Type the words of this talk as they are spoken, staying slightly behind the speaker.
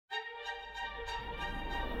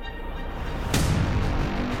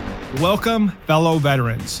Welcome, fellow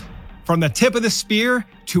veterans. From the tip of the spear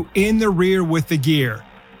to in the rear with the gear.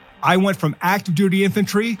 I went from active duty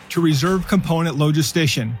infantry to reserve component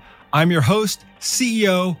logistician. I'm your host,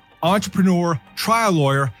 CEO, entrepreneur, trial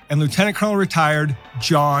lawyer, and Lieutenant Colonel retired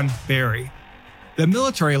John Barry. The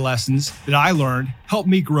military lessons that I learned helped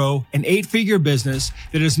me grow an 8-figure business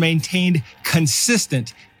that has maintained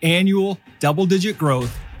consistent annual double-digit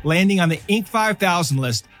growth, landing on the Inc. 5000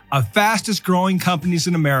 list of fastest growing companies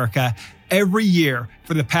in America every year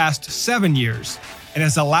for the past 7 years, and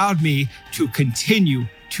has allowed me to continue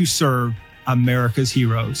to serve America's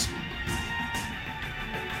heroes.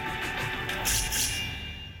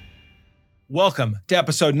 Welcome to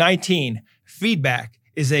episode 19. Feedback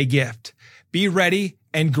is a gift. Be ready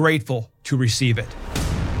and grateful to receive it.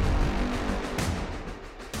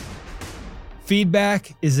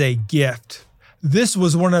 Feedback is a gift. This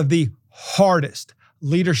was one of the hardest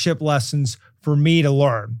leadership lessons for me to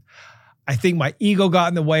learn. I think my ego got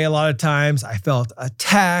in the way a lot of times. I felt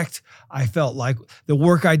attacked. I felt like the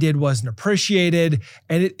work I did wasn't appreciated.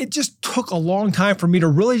 And it just took a long time for me to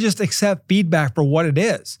really just accept feedback for what it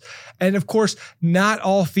is. And of course, not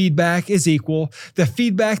all feedback is equal. The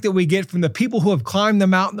feedback that we get from the people who have climbed the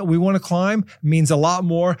mountain that we want to climb means a lot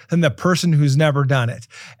more than the person who's never done it.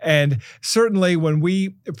 And certainly when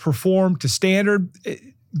we perform to standard,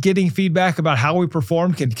 getting feedback about how we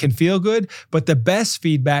perform can feel good, but the best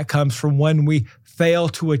feedback comes from when we fail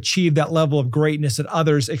to achieve that level of greatness that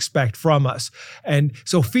others expect from us. And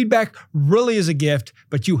so feedback really is a gift,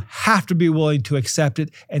 but you have to be willing to accept it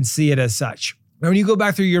and see it as such. Now, when you go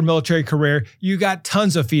back through your military career, you got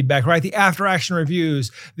tons of feedback, right? The after-action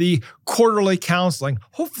reviews, the quarterly counseling,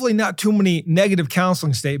 hopefully not too many negative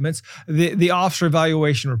counseling statements, the officer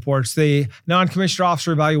evaluation reports, the non-commissioned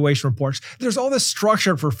officer evaluation reports. There's all this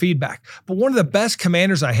structure for feedback. But one of the best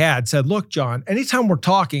commanders I had said, look, John, anytime we're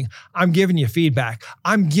talking, I'm giving you feedback.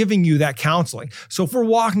 I'm giving you that counseling. So if we're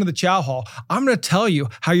walking to the chow hall, I'm going to tell you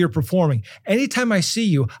how you're performing. Anytime I see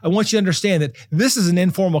you, I want you to understand that this is an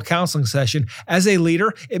informal counseling session. As a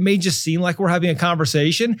leader, it may just seem like we're having a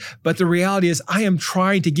conversation, but the reality is I am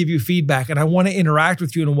trying to give you feedback and I want to interact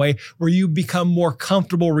with you in a way where you become more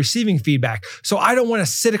comfortable receiving feedback. So I don't want to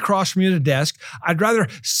sit across from you at a desk. I'd rather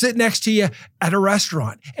sit next to you at a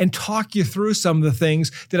restaurant and talk you through some of the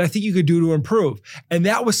things that I think you could do to improve. And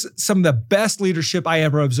that was some of the best leadership I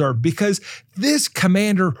ever observed because this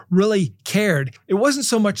commander really cared. It wasn't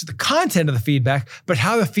so much the content of the feedback, but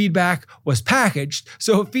how the feedback was packaged.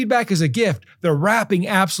 So if feedback is a gift, the wrapping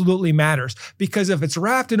absolutely matters because if it's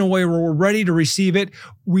wrapped in a way where we're ready to receive it,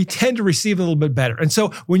 we tend to receive it a little bit better. And so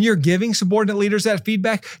when you're giving subordinate leaders that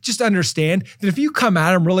feedback, just understand that if you come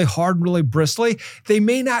at them really hard and really bristly, they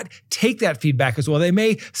may not take that feedback as well. They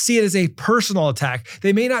may see it as a personal attack.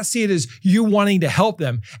 They may not see it as you wanting to help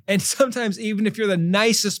them. And sometimes even if you're the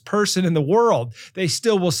nicest person in the world, they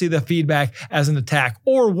still will see the feedback as an attack.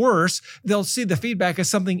 Or worse, they'll see the feedback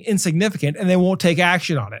as something insignificant and they won't take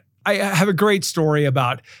action on it. I have a great story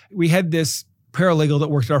about, we had this paralegal that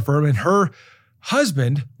worked at our firm and her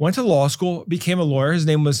husband went to law school, became a lawyer. His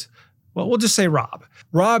name was, well, we'll just say Rob.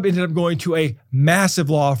 Rob ended up going to a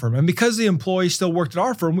massive law firm. And because the employee still worked at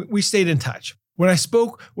our firm, we stayed in touch. When I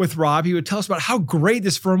spoke with Rob, he would tell us about how great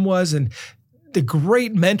this firm was and the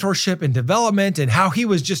great mentorship and development and how he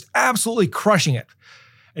was just absolutely crushing it.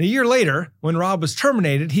 And a year later, when Rob was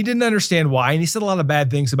terminated, he didn't understand why, and he said a lot of bad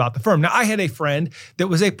things about the firm. Now, I had a friend that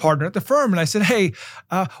was a partner at the firm, and I said, hey,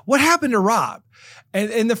 what happened to Rob?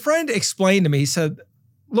 And the friend explained to me, he said,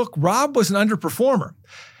 look, Rob was an underperformer.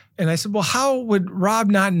 And I said, well, how would Rob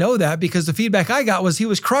not know that? Because the feedback I got was he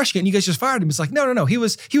was crushing it, and you guys just fired him. It's like, no, he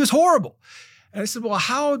was horrible. And I said, well,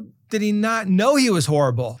 how did he not know he was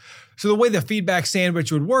horrible? So the way the feedback sandwich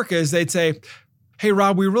would work is they'd say, hey,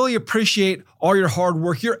 Rob, we really appreciate all your hard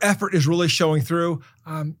work. Your effort is really showing through.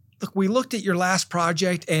 Look, we looked at your last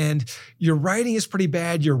project and your writing is pretty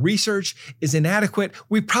bad. Your research is inadequate.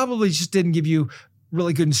 We probably just didn't give you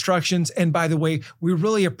really good instructions. And by the way, we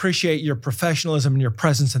really appreciate your professionalism and your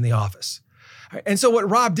presence in the office. And so what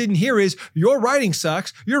Rob didn't hear is your writing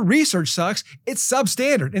sucks, your research sucks, it's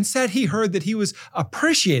substandard. Instead, he heard that he was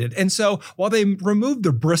appreciated. And so while they removed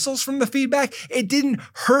the bristles from the feedback, it didn't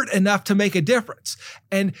hurt enough to make a difference.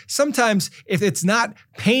 And sometimes if it's not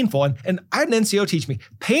painful, and I had an NCO teach me,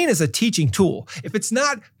 pain is a teaching tool. If it's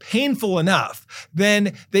not painful enough,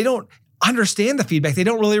 then they don't understand the feedback. They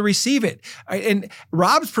don't really receive it. And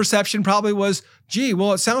Rob's perception probably was, gee,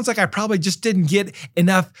 well, it sounds like I probably just didn't get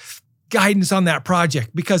enough guidance on that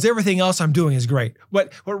project because everything else I'm doing is great.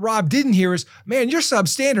 What Rob didn't hear is, man, you're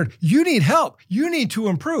substandard. You need help. You need to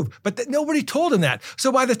improve. But nobody told him that.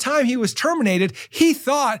 So by the time he was terminated, he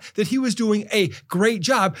thought that he was doing a great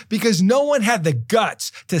job because no one had the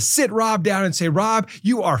guts to sit Rob down and say, Rob,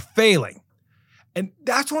 you are failing. And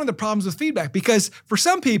that's one of the problems with feedback because for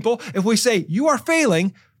some people, if we say you are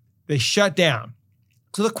failing, they shut down.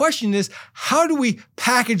 So the question is, how do we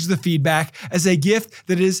package the feedback as a gift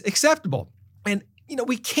that is acceptable? And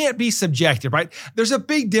we can't be subjective, right? There's a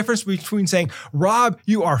big difference between saying, Rob,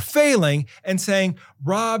 you are failing, and saying,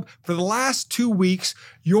 Rob, for the last 2 weeks,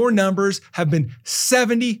 your numbers have been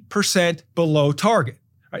 70% below target.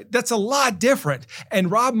 Right? That's a lot different. And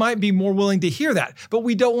Rob might be more willing to hear that, but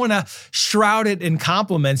we don't want to shroud it in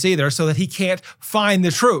compliments either so that he can't find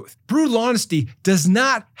the truth. Brutal honesty does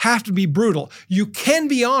not have to be brutal. You can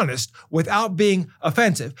be honest without being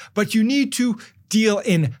offensive, but you need to deal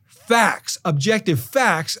in facts, objective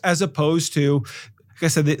facts, as opposed to, like I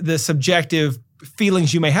said, the subjective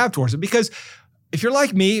feelings you may have towards it. Because if you're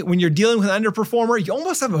like me, when you're dealing with an underperformer, you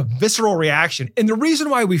almost have a visceral reaction. And the reason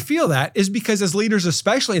why we feel that is because as leaders,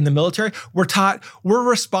 especially in the military, we're taught we're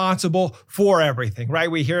responsible for everything,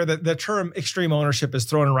 right? We hear that the term extreme ownership is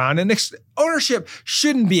thrown around, and ownership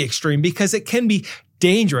shouldn't be extreme because it can be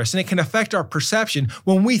dangerous and it can affect our perception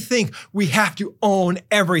when we think we have to own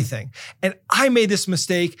everything. And I made this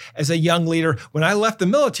mistake as a young leader. When I left the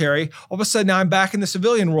military, all of a sudden now I'm back in the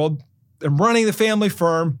civilian world. I'm running the family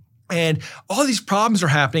firm. And all these problems are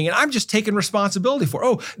happening, and I'm just taking responsibility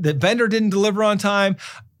for, the vendor didn't deliver on time.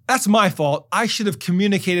 That's my fault. I should have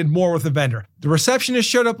communicated more with the vendor. The receptionist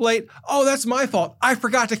showed up late. Oh, that's my fault. I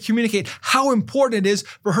forgot to communicate how important it is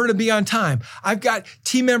for her to be on time. I've got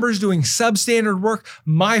team members doing substandard work.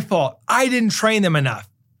 My fault. I didn't train them enough.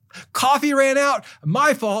 Coffee ran out.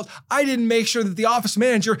 My fault. I didn't make sure that the office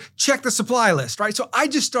manager checked the supply list, right? So I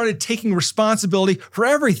just started taking responsibility for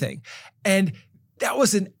everything. And that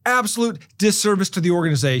was an absolute disservice to the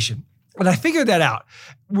organization. And I figured that out.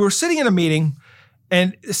 We were sitting in a meeting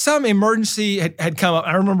and some emergency had come up.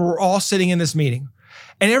 I remember we're all sitting in this meeting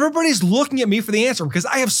and everybody's looking at me for the answer because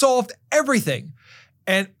I have solved everything.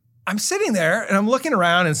 And I'm sitting there and I'm looking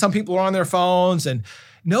around and some people are on their phones and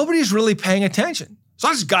nobody's really paying attention. So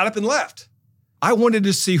I just got up and left. I wanted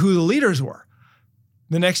to see who the leaders were.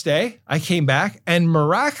 The next day I came back and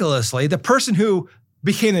miraculously the person who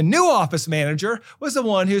became the new office manager was the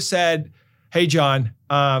one who said, hey, John,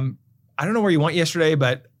 I don't know where you went yesterday,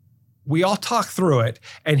 but we all talked through it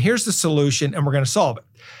and here's the solution and we're going to solve it.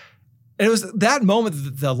 And it was that moment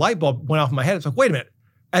that the light bulb went off in my head. It's like, wait a minute,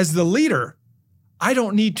 as the leader, I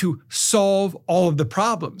don't need to solve all of the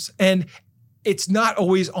problems and it's not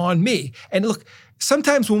always on me. And look,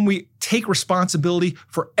 sometimes when we take responsibility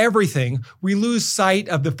for everything, we lose sight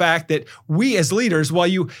of the fact that we as leaders, while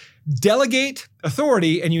you delegate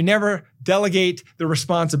authority and you never delegate the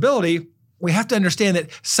responsibility, we have to understand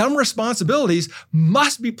that some responsibilities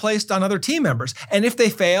must be placed on other team members. And if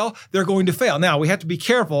they fail, they're going to fail. Now, we have to be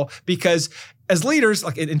careful because as leaders,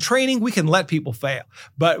 like in training, we can let people fail.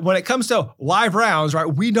 But when it comes to live rounds, right,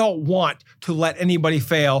 we don't want to let anybody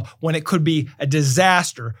fail when it could be a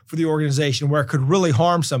disaster for the organization where it could really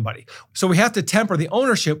harm somebody. So we have to temper the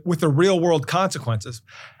ownership with the real world consequences.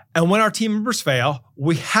 And when our team members fail,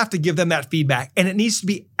 we have to give them that feedback. And it needs to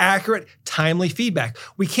be accurate, timely feedback.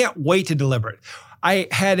 We can't wait to deliver it. I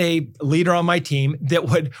had a leader on my team that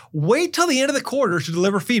would wait till the end of the quarter to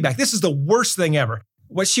deliver feedback. This is the worst thing ever.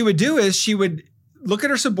 What she would do is she would look at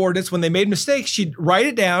her subordinates when they made mistakes. She'd write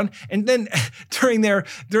it down. And then during their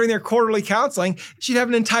quarterly counseling, she'd have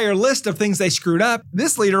an entire list of things they screwed up.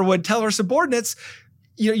 This leader would tell her subordinates,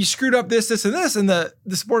 you screwed up this, this, and this. And the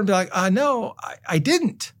subordinate would be like, no, I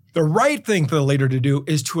didn't. The right thing for the leader to do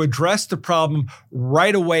is to address the problem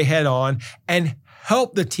right away head on and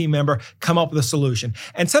help the team member come up with a solution.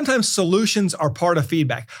 And sometimes solutions are part of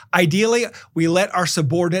feedback. Ideally, we let our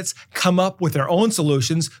subordinates come up with their own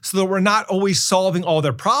solutions so that we're not always solving all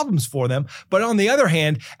their problems for them. But on the other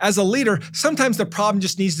hand, as a leader, sometimes the problem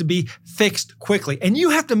just needs to be fixed quickly. And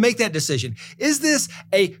you have to make that decision. Is this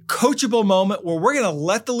a coachable moment where we're going to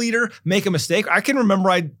let the leader make a mistake? I can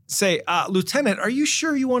remember I'd say, Lieutenant, are you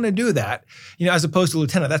sure you want to do that? As opposed to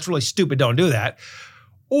Lieutenant, that's really stupid. Don't do that.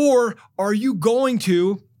 Or are you going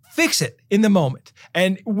to fix it in the moment?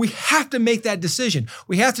 And we have to make that decision.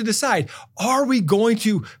 We have to decide, are we going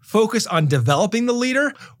to focus on developing the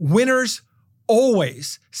leader? Winners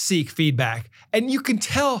always seek feedback. And you can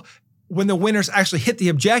tell when the winners actually hit the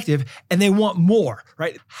objective and they want more,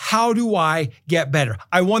 right? How do I get better?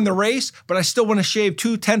 I won the race, but I still want to shave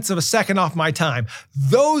 0.2 of a second off my time.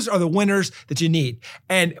 Those are the winners that you need.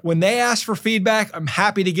 And when they ask for feedback, I'm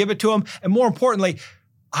happy to give it to them. And more importantly,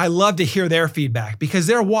 I love to hear their feedback because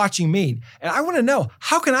they're watching me. And I want to know,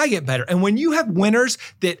 how can I get better? And when you have winners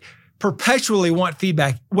that perpetually want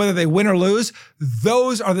feedback, whether they win or lose,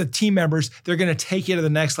 those are the team members that are going to take you to the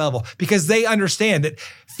next level because they understand that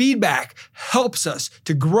feedback helps us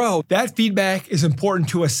to grow. That feedback is important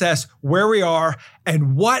to assess where we are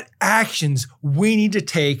and what actions we need to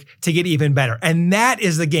take to get even better. And that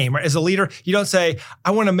is the game, right? As a leader, you don't say, I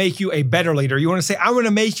want to make you a better leader. You want to say, I want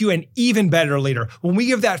to make you an even better leader. When we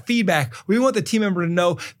give that feedback, we want the team member to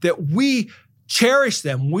know that we cherish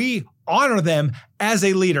them. We honor them as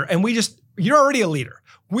a leader. And you're already a leader.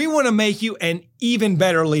 We want to make you an even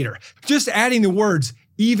better leader. Just adding the words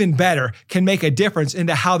even better can make a difference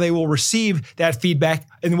into how they will receive that feedback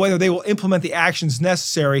and whether they will implement the actions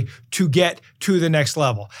necessary to get to the next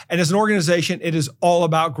level. And as an organization, it is all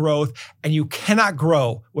about growth, and you cannot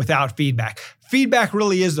grow without feedback. Feedback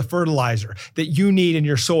really is the fertilizer that you need in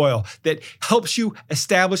your soil that helps you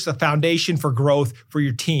establish the foundation for growth for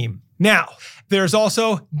your team. Now, there's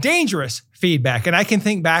also dangerous feedback. And I can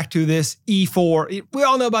think back to this E4. We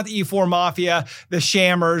all know about the E4 mafia, the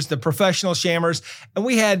shammers, the professional shammers. And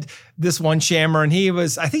we had this one shammer, and I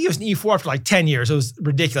think he was an E4 after like 10 years. It was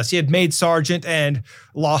ridiculous. He had made sergeant and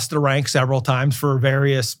lost the rank several times for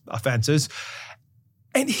various offenses.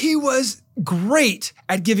 And he was great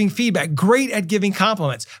at giving feedback, great at giving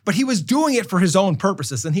compliments, but he was doing it for his own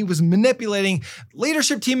purposes. And he was manipulating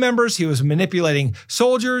leadership team members. He was manipulating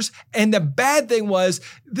soldiers. And the bad thing was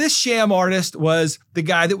this sham artist was the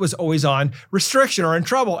guy that was always on restriction or in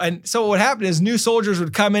trouble. And so what would happen is new soldiers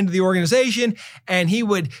would come into the organization and he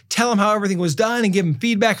would tell them how everything was done and give them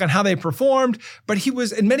feedback on how they performed. But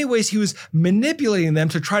in many ways, he was manipulating them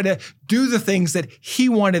to try to do the things that he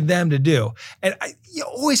wanted them to do. And you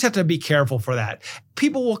always have to be careful for that.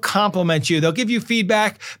 People will compliment you. They'll give you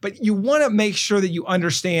feedback, but you want to make sure that you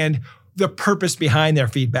understand the purpose behind their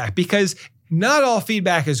feedback because not all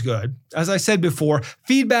feedback is good. As I said before,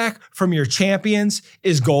 feedback from your champions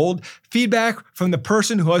is gold. Feedback from the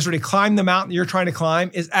person who has already climbed the mountain you're trying to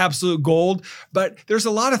climb is absolute gold. But there's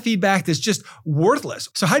a lot of feedback that's just worthless.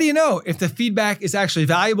 So how do you know if the feedback is actually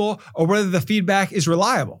valuable or whether the feedback is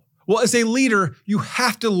reliable? Well, as a leader, you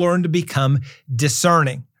have to learn to become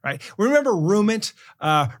discerning. Right? Remember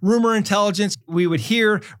rumor intelligence? We would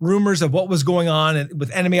hear rumors of what was going on with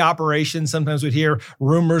enemy operations. Sometimes we'd hear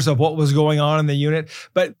rumors of what was going on in the unit.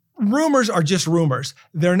 But rumors are just rumors.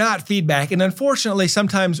 They're not feedback. And unfortunately,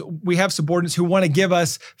 sometimes we have subordinates who want to give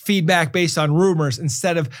us feedback based on rumors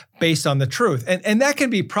instead of based on the truth. And that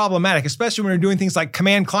can be problematic, especially when you're doing things like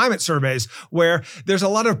command climate surveys, where there's a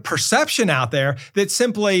lot of perception out there that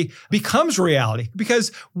simply becomes reality.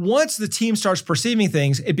 Because once the team starts perceiving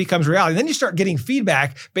things, it becomes reality. Then you start getting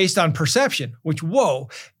feedback based on perception, which,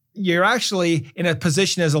 you're actually in a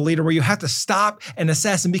position as a leader where you have to stop and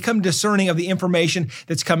assess and become discerning of the information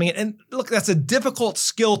that's coming in. And look, that's a difficult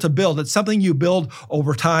skill to build. It's something you build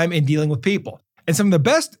over time in dealing with people. And some of the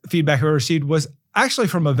best feedback I received was actually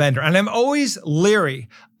from a vendor. And I'm always leery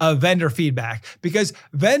of vendor feedback because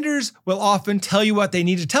vendors will often tell you what they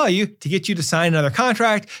need to tell you to get you to sign another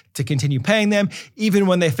contract, to continue paying them, even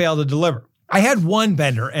when they fail to deliver. I had one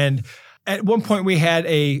vendor, and at one point, we had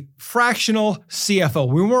a fractional CFO.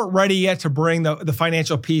 We weren't ready yet to bring the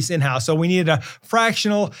financial piece in-house. So we needed a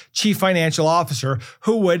fractional chief financial officer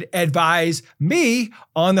who would advise me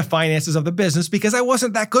on the finances of the business because I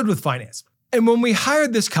wasn't that good with finance. And when we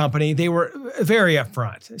hired this company, they were very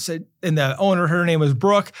upfront. And the owner, her name was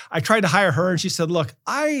Brooke. I tried to hire her and she said, look,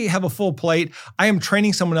 I have a full plate. I am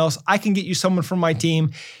training someone else. I can get you someone from my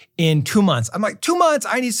team in 2 months. I'm like, 2 months?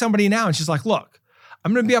 I need somebody now. And she's like, look,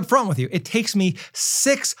 I'm going to be upfront with you. It takes me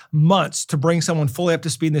 6 months to bring someone fully up to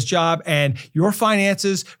speed in this job, and your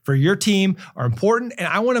finances for your team are important. And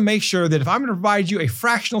I want to make sure that if I'm going to provide you a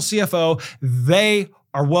fractional CFO, they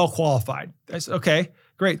are well qualified. I said, okay,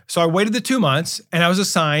 great. So I waited the 2 months and I was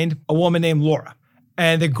assigned a woman named Laura.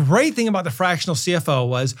 And the great thing about the fractional CFO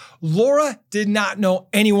was Laura did not know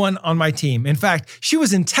anyone on my team. In fact, she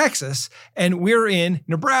was in Texas and we're in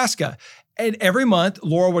Nebraska. And every month,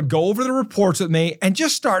 Laura would go over the reports with me and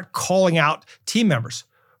just start calling out team members.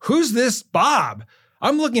 Who's this Bob?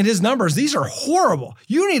 I'm looking at his numbers. These are horrible.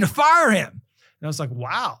 You need to fire him. And I was like,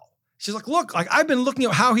 wow. She's like, look, I've been looking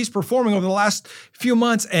at how he's performing over the last few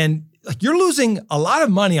months, and you're losing a lot of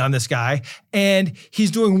money on this guy, and he's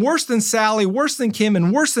doing worse than Sally, worse than Kim,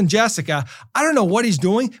 and worse than Jessica. I don't know what he's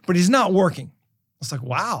doing, but he's not working. I was like,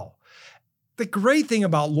 wow. The great thing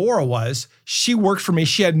about Laura was she worked for me.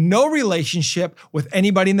 She had no relationship with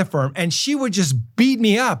anybody in the firm, and she would just beat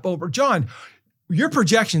me up over, John, your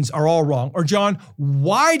projections are all wrong. Or John,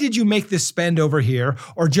 why did you make this spend over here?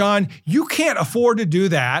 Or John, you can't afford to do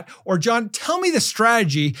that. Or John, tell me the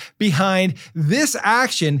strategy behind this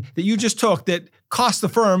action that you just took that cost the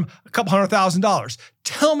firm a couple $100,000.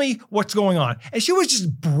 Tell me what's going on. And she was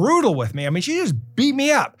just brutal with me. I mean, she just beat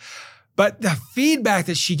me up. But the feedback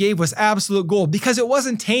that she gave was absolute gold because it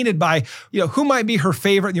wasn't tainted by, who might be her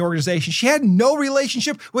favorite in the organization. She had no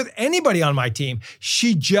relationship with anybody on my team.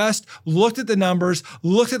 She just looked at the numbers,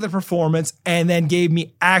 looked at the performance, and then gave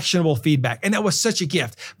me actionable feedback. And that was such a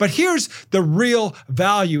gift. But here's the real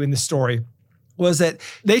value in the story was that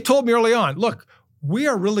they told me early on, look, we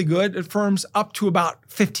are really good at firms up to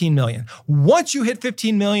about 15 million. Once you hit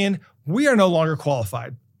 15 million, we are no longer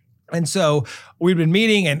qualified. And so we'd been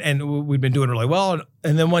meeting and we'd been doing really well.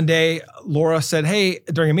 And then one day, Laura said, hey,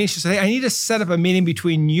 during a meeting, she said, hey, I need to set up a meeting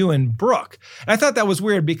between you and Brooke. And I thought that was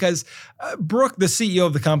weird because Brooke, the CEO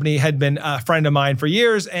of the company, had been a friend of mine for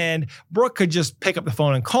years. And Brooke could just pick up the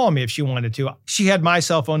phone and call me if she wanted to. She had my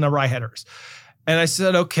cell phone number. I had hers. And I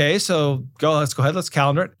said, okay, so let's go ahead. Let's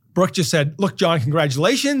calendar it. Brooke just said, look, John,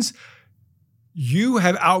 congratulations. You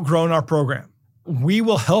have outgrown our program. We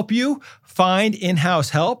will help you find in-house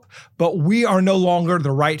help, but we are no longer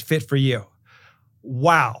the right fit for you.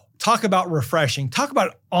 Wow. Talk about refreshing. Talk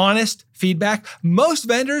about honest feedback. Most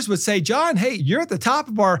vendors would say, John, hey, you're at the top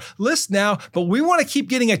of our list now, but we want to keep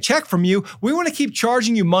getting a check from you. We want to keep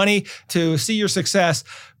charging you money to see your success.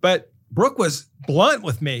 But Brooke was blunt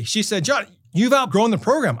with me. She said, John, you've outgrown the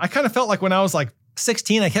program. I kind of felt like when I was like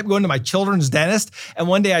 16, I kept going to my children's dentist. And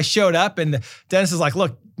one day I showed up and the dentist is like,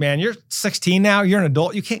 look, man, you're 16 now, you're an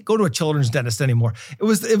adult. You can't go to a children's dentist anymore. It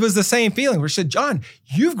was the same feeling where she said, John,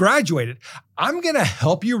 you've graduated. I'm going to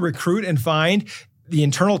help you recruit and find the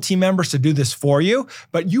internal team members to do this for you.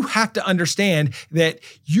 But you have to understand that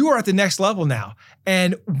you are at the next level now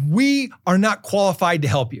and we are not qualified to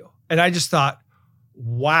help you. And I just thought,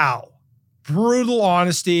 wow, brutal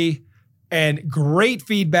honesty and great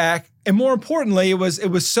feedback. And more importantly, it was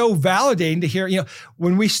so validating to hear,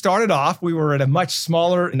 when we started off, we were at a much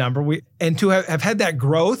smaller number. And to have had that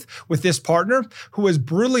growth with this partner who was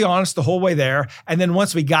brutally honest the whole way there. And then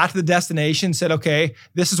once we got to the destination, said, okay,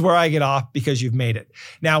 this is where I get off because you've made it.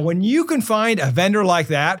 Now, when you can find a vendor like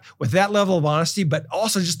that with that level of honesty, but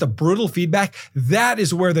also just the brutal feedback, that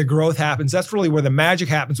is where the growth happens. That's really where the magic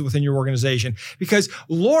happens within your organization. Because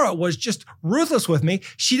Laura was just ruthless with me.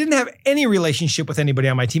 She didn't have any relationship with anybody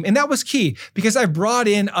on my team. And that was key because I brought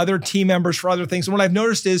in other team members for other things. And what I've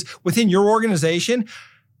noticed is within your organization,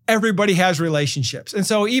 everybody has relationships. And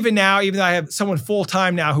so even now, even though I have someone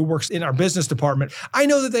full-time now who works in our business department, I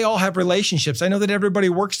know that they all have relationships. I know that everybody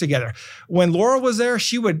works together. When Laura was there,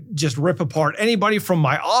 she would just rip apart anybody from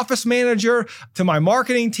my office manager to my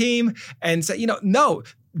marketing team and say, no,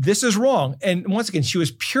 this is wrong. And once again, she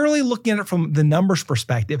was purely looking at it from the numbers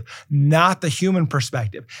perspective, not the human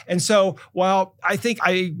perspective. And so while I think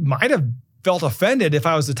I might have felt offended if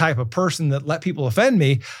I was the type of person that let people offend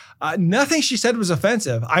me, nothing she said was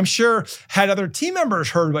offensive. I'm sure had other team members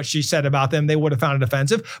heard what she said about them, they would have found it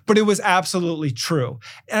offensive, but it was absolutely true.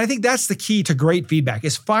 And I think that's the key to great feedback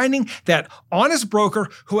is finding that honest broker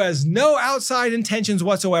who has no outside intentions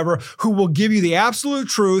whatsoever, who will give you the absolute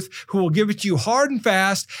truth, who will give it to you hard and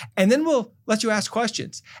fast, and then will let you ask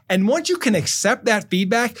questions. And once you can accept that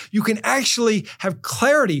feedback, you can actually have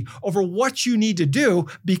clarity over what you need to do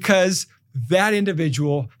because that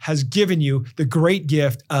individual has given you the great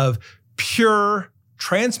gift of pure,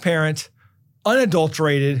 transparent,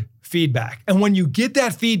 unadulterated feedback. And when you get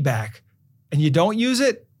that feedback and you don't use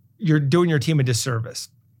it, you're doing your team a disservice.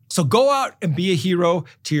 So go out and be a hero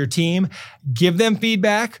to your team. Give them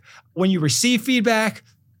feedback. When you receive feedback,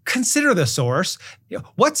 consider the source.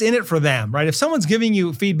 What's in it for them, right? If someone's giving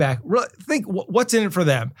you feedback, think what's in it for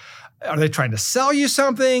them. Are they trying to sell you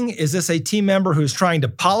something? Is this a team member who's trying to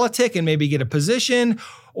politic and maybe get a position?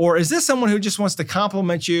 Or is this someone who just wants to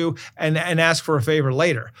compliment you and ask for a favor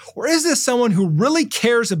later? Or is this someone who really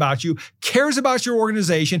cares about you, cares about your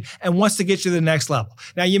organization, and wants to get you to the next level?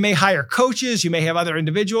 Now, you may hire coaches, you may have other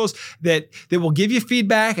individuals that will give you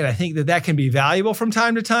feedback, and I think that can be valuable from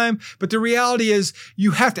time to time. But the reality is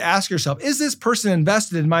you have to ask yourself, is this person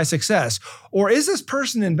invested in my success? Or is this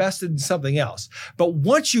person invested in something else? But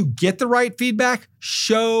once you get the right feedback,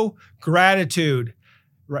 show gratitude.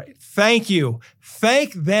 Right. Thank you.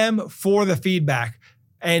 Thank them for the feedback.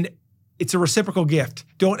 And it's a reciprocal gift.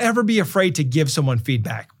 Don't ever be afraid to give someone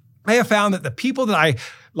feedback. I have found that the people that I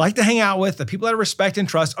like to hang out with, the people that I respect and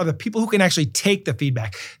trust, are the people who can actually take the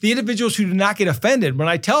feedback. The individuals who do not get offended when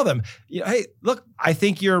I tell them, hey, look, I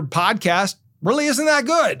think your podcast really isn't that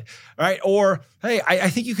good, right? Or, hey, I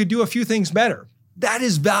think you could do a few things better. That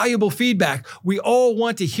is valuable feedback. We all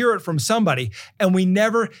want to hear it from somebody, and we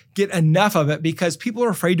never get enough of it because people are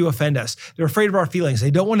afraid to offend us. They're afraid of our feelings.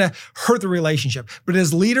 They don't want to hurt the relationship. But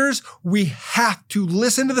as leaders, we have to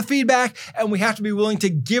listen to the feedback, and we have to be willing to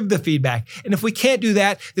give the feedback. And if we can't do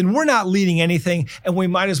that, then we're not leading anything, and we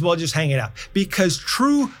might as well just hang it up. Because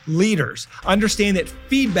true leaders understand that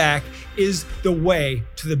feedback is the way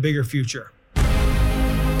to the bigger future.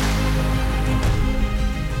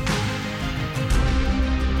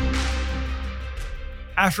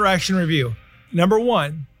 After action review. Number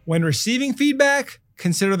 1, when receiving feedback,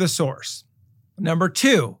 consider the source. Number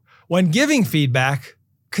 2, when giving feedback,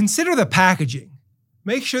 consider the packaging.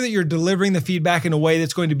 Make sure that you're delivering the feedback in a way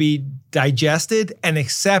that's going to be digested and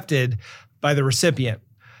accepted by the recipient.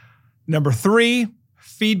 Number 3,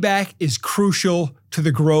 feedback is crucial to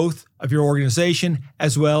the growth of your organization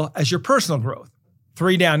as well as your personal growth.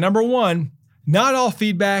 3 down. Number 1, not all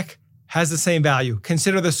feedback has the same value.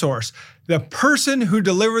 Consider the source. The person who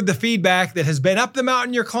delivered the feedback that has been up the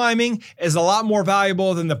mountain you're climbing is a lot more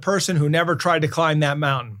valuable than the person who never tried to climb that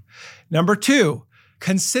mountain. Number 2,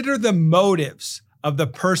 consider the motives of the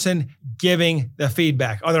person giving the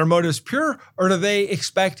feedback. Are their motives pure, or do they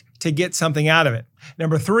expect to get something out of it?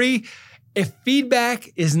 Number 3, if feedback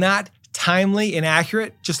is not timely and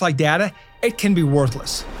accurate, just like data, it can be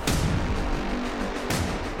worthless.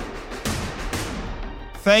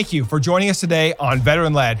 Thank you for joining us today on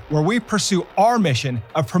Veteran Led, where we pursue our mission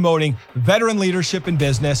of promoting veteran leadership in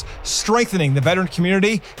business, strengthening the veteran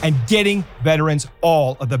community, and getting veterans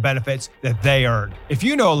all of the benefits that they earn. If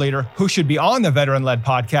you know a leader who should be on the Veteran Led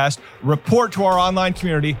podcast, report to our online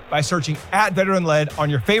community by searching @Veteran Led on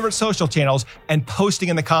your favorite social channels and posting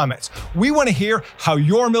in the comments. We want to hear how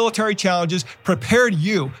your military challenges prepared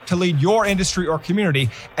you to lead your industry or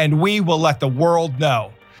community, and we will let the world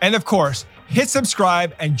know. And of course, hit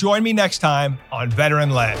subscribe and join me next time on Veteran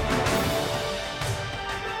Led.